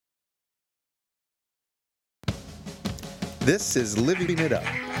This is Living It Up,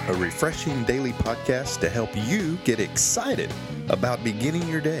 a refreshing daily podcast to help you get excited about beginning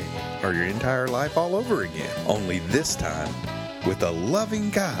your day or your entire life all over again. Only this time with a loving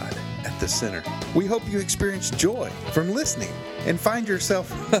God at the center. We hope you experience joy from listening and find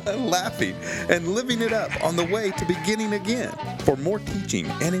yourself laughing and living it up on the way to beginning again. For more teaching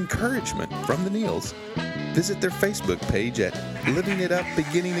and encouragement from the Neals, visit their Facebook page at Living It Up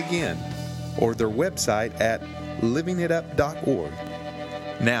Beginning Again or their website at livingitup.org.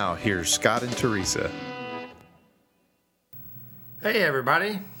 Now, here's Scott and Teresa. Hey,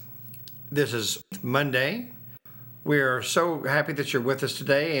 everybody. This is Monday. We're so happy that you're with us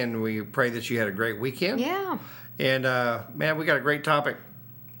today, and we pray that you had a great weekend. Yeah. And, man, we got a great topic.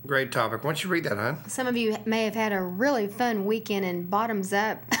 Great topic. Why don't you read that, hon? Some of you may have had a really fun weekend, and Bottoms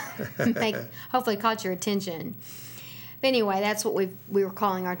Up hopefully caught your attention. But anyway, that's what we were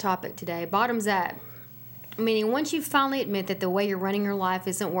calling our topic today, Bottoms Up. Meaning once you finally admit that the way you're running your life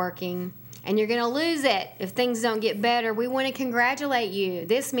isn't working and you're going to lose it if things don't get better, we want to congratulate you.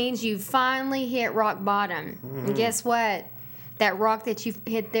 This means you finally hit rock bottom. Mm-hmm. And guess what? That rock that you've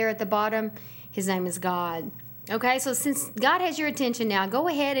hit there at the bottom, his name is God. Okay, so since God has your attention now, go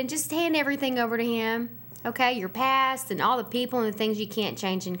ahead and just hand everything over to him. Okay, your past and all the people and the things you can't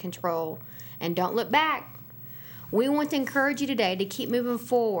change and control. And don't look back. We want to encourage you today to keep moving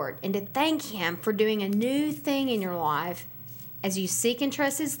forward and to thank him for doing a new thing in your life as you seek and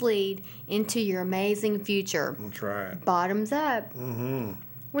trust his lead into your amazing future. That's right. Bottoms up. Mm-hmm.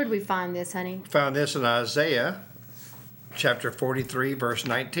 Where did we find this, honey? Found this in Isaiah chapter 43, verse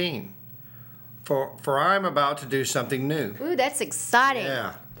 19. For I am about to do something new. Ooh, that's exciting.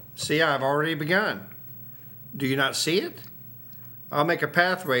 Yeah. See, I've already begun. Do you not see it? I'll make a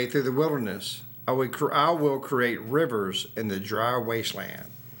pathway through the wilderness. I will create rivers in the dry wasteland.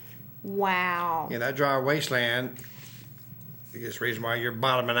 Wow. Yeah, that dry wasteland is the reason why you're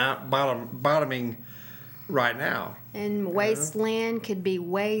bottoming right now. And wasteland could be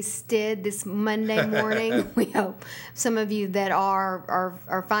wasted this Monday morning. We hope some of you that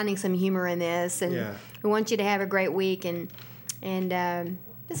are finding some humor in this, and we want you to have a great week. And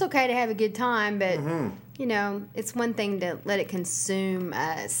it's okay to have a good time, but you know, it's one thing to let it consume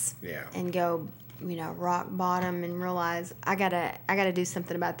us and go, you know, rock bottom and realize I gotta do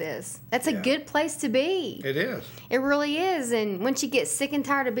something about this. That's a good place to be. It is. It really is. And once you get sick and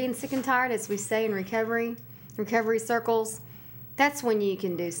tired of being sick and tired, as we say in recovery circles, that's when you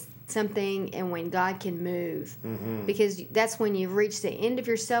can do something and when God can move. Mm-hmm. Because that's when you've reached the end of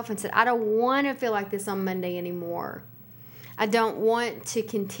yourself and said, I don't want to feel like this on Monday anymore. I don't want to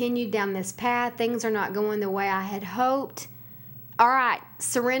continue down this path. Things are not going the way I had hoped. All right,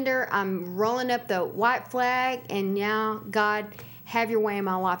 surrender. I'm rolling up the white flag, and now, God, have your way in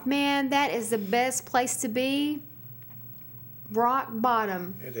my life. Man, that is the best place to be. Rock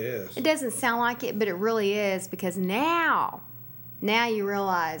bottom. It is. It doesn't sound like it, but it really is, because now you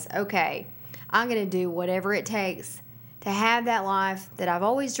realize, okay, I'm going to do whatever it takes to have that life that I've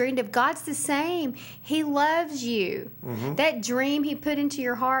always dreamed of. God's the same. He loves you. Mm-hmm. That dream he put into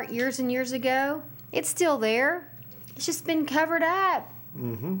your heart years and years ago, it's still there. It's just been covered up.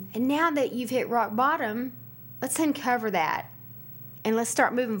 Mm-hmm. And now that you've hit rock bottom, let's uncover that. And let's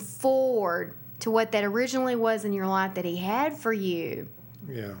start moving forward to what that originally was in your life that he had for you.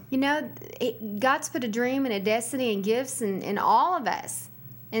 Yeah. You know, God's put a dream and a destiny and gifts in all of us.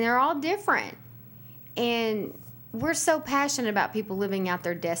 And they're all different. And we're so passionate about people living out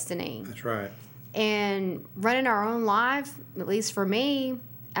their destiny. That's right. And running our own life, at least for me,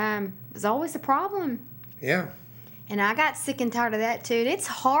 was always a problem. Yeah. And I got sick and tired of that too. And it's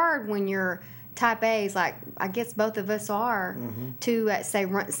hard when you're type A's, like I guess both of us are, to say,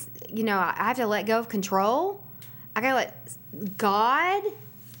 you know, I have to let go of control. I got to let God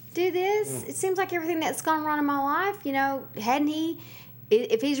do this. It seems like everything that's gone wrong in my life, you know,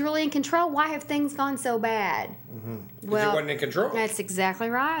 if he's really in control, why have things gone so bad? Mm-hmm. Well, he wasn't in control. That's exactly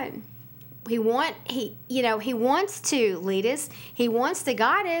right. He wants to lead us. He wants to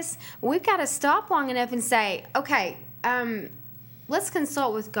guide us. We've got to stop long enough and say, okay, let's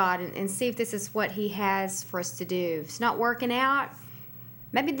consult with God and see if this is what he has for us to do. If it's not working out,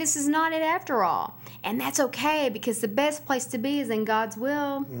 maybe this is not it after all. And that's okay, because the best place to be is in God's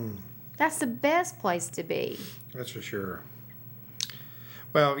will. That's the best place to be. That's for sure.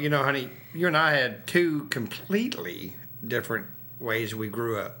 Well, you know, honey, you and I had two completely different ways we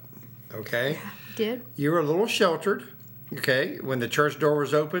grew up, okay? Did? You were a little sheltered, okay? When the church door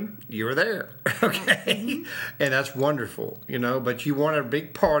was open, you were there, okay? And that's wonderful, you know, but you weren't a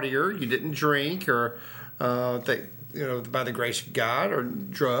big partier. You didn't drink or, by the grace of God, or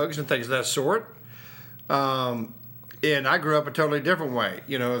drugs and things of that sort. And I grew up a totally different way.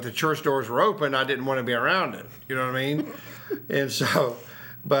 You know, if the church doors were open, I didn't want to be around it. You know what I mean? And so,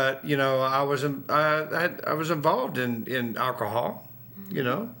 but you know, I was involved in alcohol, you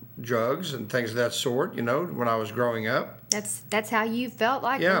know, drugs and things of that sort. You know, when I was growing up. That's how you felt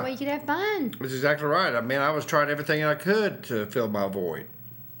like the way you could have fun. That's exactly right. I mean, I was trying everything I could to fill my void.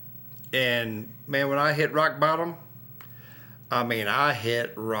 And man, when I hit rock bottom, I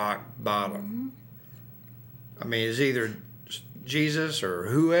hit rock bottom. I mean, it's either Jesus or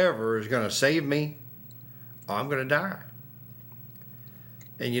whoever is going to save me, or I'm going to die.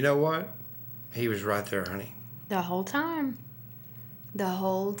 And you know what? He was right there, honey. The whole time. The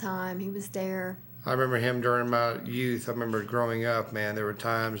whole time he was there. I remember him during my youth. I remember growing up, man, there were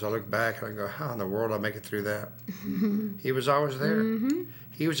times I look back and I go, how in the world did I make it through that? He was always there.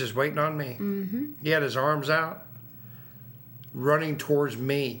 He was just waiting on me. He had his arms out, running towards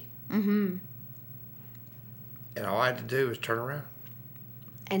me. And all I had to do was turn around.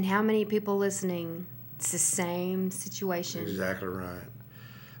 And how many people listening? It's the same situation. Exactly right.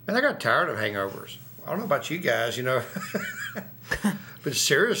 Man, I got tired of hangovers. I don't know about you guys, you know. But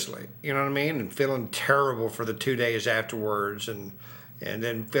seriously, you know what I mean? And feeling terrible for the 2 days afterwards, and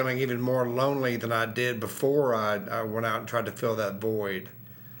then feeling even more lonely than I did before I went out and tried to fill that void.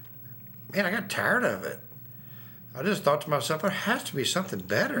 Man, I got tired of it. I just thought to myself, there has to be something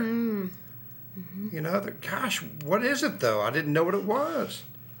better. You know, gosh, what is it though? I didn't know what it was.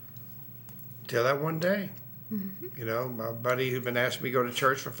 Till that one day. You know, my buddy who'd been asking me to go to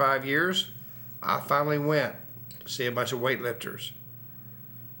church for 5 years, I finally went to see a bunch of weightlifters.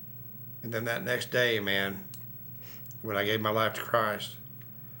 And then that next day, man, when I gave my life to Christ,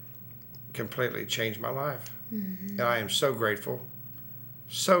 completely changed my life. And I am so grateful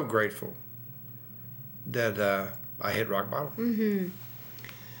that I hit rock bottom.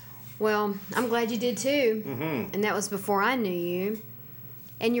 Well, I'm glad you did too. And that was before I knew you.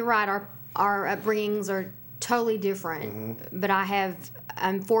 And you're right, our upbringings are totally different. But I have,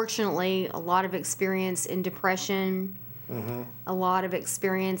 unfortunately, a lot of experience in depression, a lot of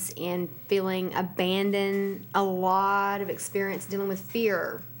experience in feeling abandoned, a lot of experience dealing with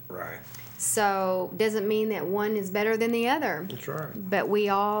fear. Right. So doesn't mean that one is better than the other. That's right. But we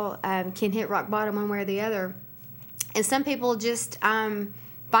all can hit rock bottom one way or the other. And some people just find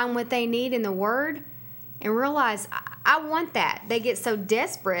what they need in the Word and realize, I want that. They get so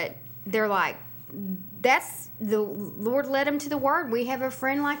desperate, they're like, that's the Lord led them to the Word. We have a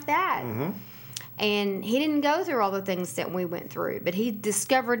friend like that. And he didn't go through all the things that we went through, but he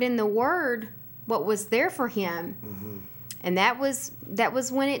discovered in the Word what was there for him. And that was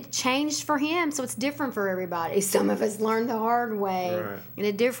when it changed for him. So it's different for everybody. Some of us learned the hard way in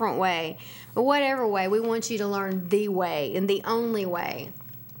a different way. But whatever way, we want you to learn the way and the only way.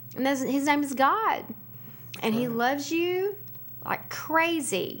 And his name is God. And he loves you like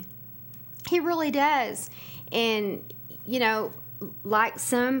crazy. He really does. And, you know, like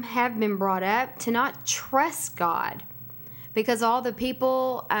some have been brought up, to not trust God. Because all the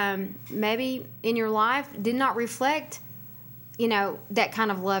people maybe in your life did not reflect, you know, that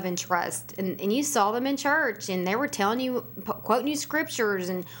kind of love and trust. And you saw them in church, and they were telling you, quoting you scriptures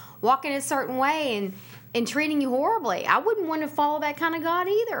and walking a certain way and treating you horribly. I wouldn't want to follow that kind of God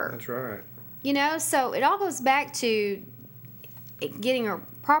either. That's right. You know, so it all goes back to getting a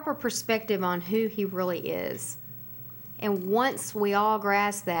proper perspective on who he really is. And once we all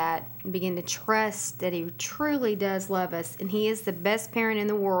grasp that and begin to trust that he truly does love us and he is the best parent in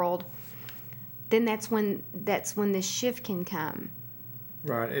the world, then that's when the shift can come.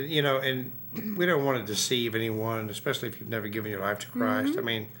 Right. And, you know, and we don't want to deceive anyone, especially if you've never given your life to Christ. I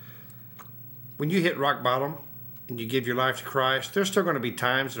mean, when you hit rock bottom and you give your life to Christ, there's still going to be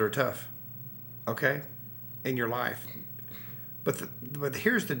times that are tough, okay, in your life. But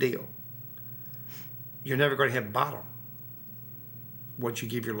here's the deal. You're never going to hit bottom once you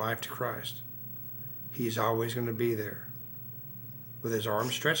give your life to Christ. He's always going to be there with his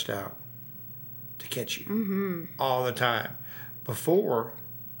arms stretched out to catch you all the time. Before,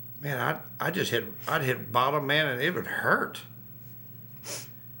 man, I'd hit bottom, man, and it would hurt.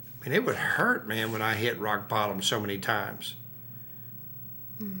 I mean, it would hurt, man, when I hit rock bottom so many times.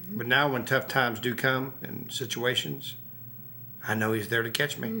 But now when tough times do come in situations, I know he's there to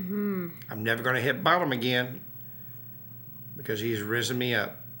catch me. I'm never going to hit bottom again because he's risen me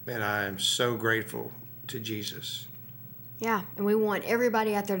up, and I am so grateful to Jesus. Yeah, and we want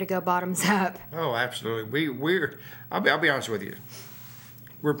everybody out there to go bottoms up. Oh, absolutely. I'll be honest with you.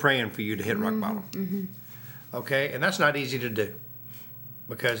 We're praying for you to hit rock bottom. Okay, and that's not easy to do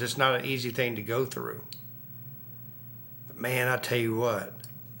because it's not an easy thing to go through. But man, I tell you what,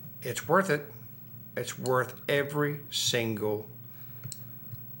 it's worth it. It's worth every single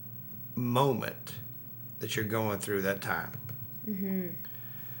moment that you're going through that time.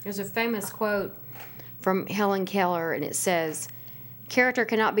 There's a famous quote from Helen Keller, and it says, "Character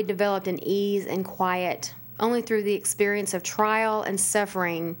cannot be developed in ease and quiet. Only through the experience of trial and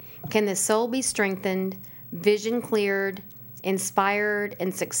suffering can the soul be strengthened, vision cleared, inspired,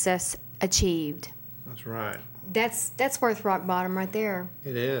 and success achieved." That's right. That's worth rock bottom right there.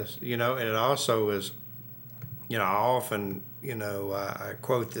 It is, and it also is, I often, I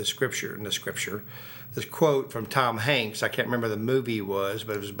quote this quote from Tom Hanks. I can't remember the movie it was,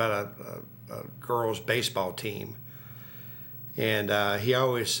 but it was about a girls' baseball team. And he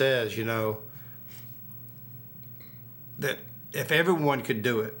always says, that if everyone could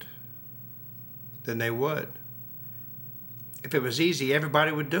do it, then they would. If it was easy,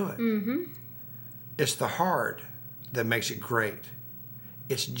 everybody would do it. Mm-hmm. It's the hard that makes it great.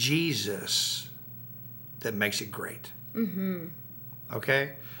 It's Jesus that makes it great. Mm-hmm.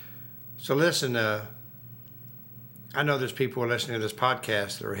 Okay? So listen, I know there's people listening to this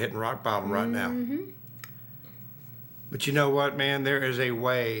podcast that are hitting rock bottom right now. But you know what, man? There is a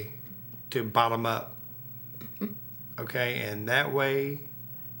way to bottom up. Okay? And that way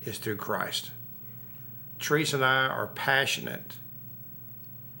is through Christ. Teresa and I are passionate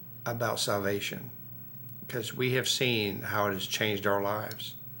about salvation because we have seen how it has changed our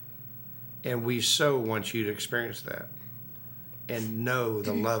lives. And we so want you to experience that and know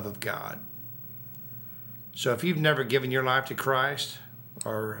the love of God. So if you've never given your life to Christ,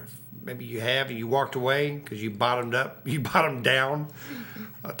 or maybe you have and you walked away because you bottomed down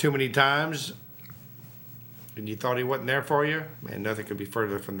too many times, and you thought he wasn't there for you, man, nothing could be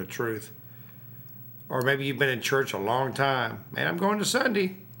further from the truth. Or maybe you've been in church a long time. Man, I'm going to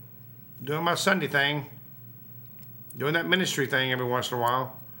Sunday, doing my Sunday thing, doing that ministry thing every once in a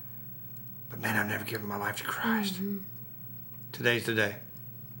while. But man, I've never given my life to Christ. Today's the day.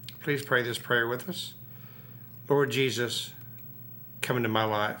 Please pray this prayer with us. Lord Jesus, come into my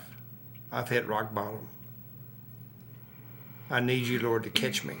life. I've hit rock bottom. I need you, Lord, to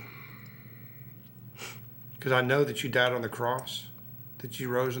catch me. Because I know that you died on the cross, that you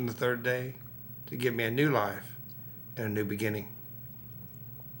rose on the third day to give me a new life and a new beginning.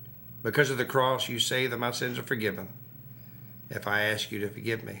 Because of the cross, you say that my sins are forgiven. If I ask you to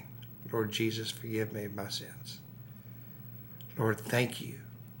forgive me, Lord Jesus, forgive me of my sins. Lord, thank you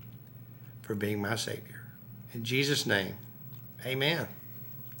for being my Savior. In Jesus' name, amen.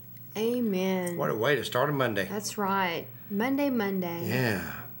 Amen. What a way to start a Monday. That's right. Monday.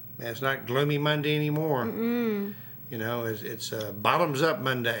 Yeah. It's not gloomy Monday anymore. Mm-mm. It's bottoms up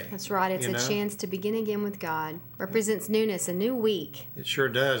Monday. That's right. It's a chance to begin again with God. Represents newness, a new week. It sure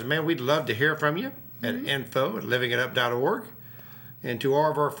does. Man, we'd love to hear from you at info@livingitup.org. And to all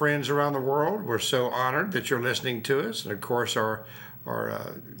of our friends around the world, we're so honored that you're listening to us. And, of course, our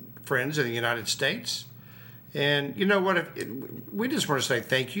friends in the United States. And you know what? We just want to say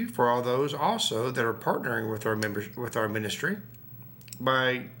thank you for all those also that are partnering with our members, with our ministry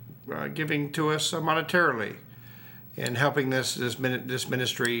by giving to us monetarily and helping this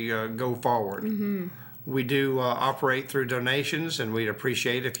ministry go forward. Mm-hmm. We do operate through donations, and we'd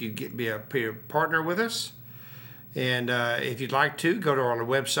appreciate if you be a partner with us. And if you'd like to, go to our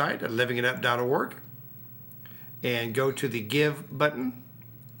website at livingitup.org and go to the Give button,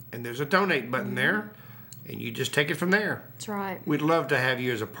 and there's a Donate button there, and you just take it from there. That's right. We'd love to have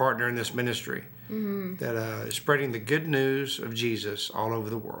you as a partner in this ministry that is spreading the good news of Jesus all over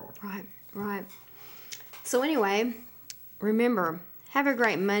the world. Right. So anyway, remember, have a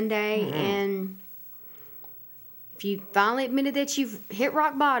great Monday, and if you finally admitted that you've hit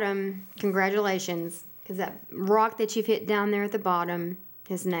rock bottom, congratulations. Because that rock that you've hit down there at the bottom,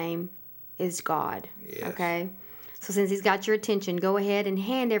 his name is God. Yes. Okay? So since he's got your attention, go ahead and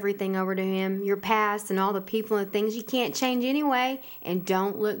hand everything over to him, your past and all the people and things you can't change anyway, and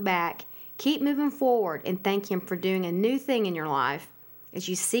don't look back. Keep moving forward and thank him for doing a new thing in your life as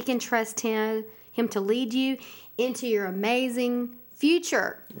you seek and trust him to lead you into your amazing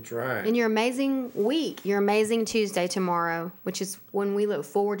future. That's right. In your amazing week, your amazing Tuesday tomorrow, which is when we look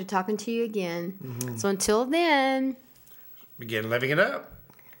forward to talking to you again. So until then, begin living it up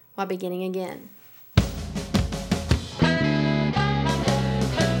while beginning again.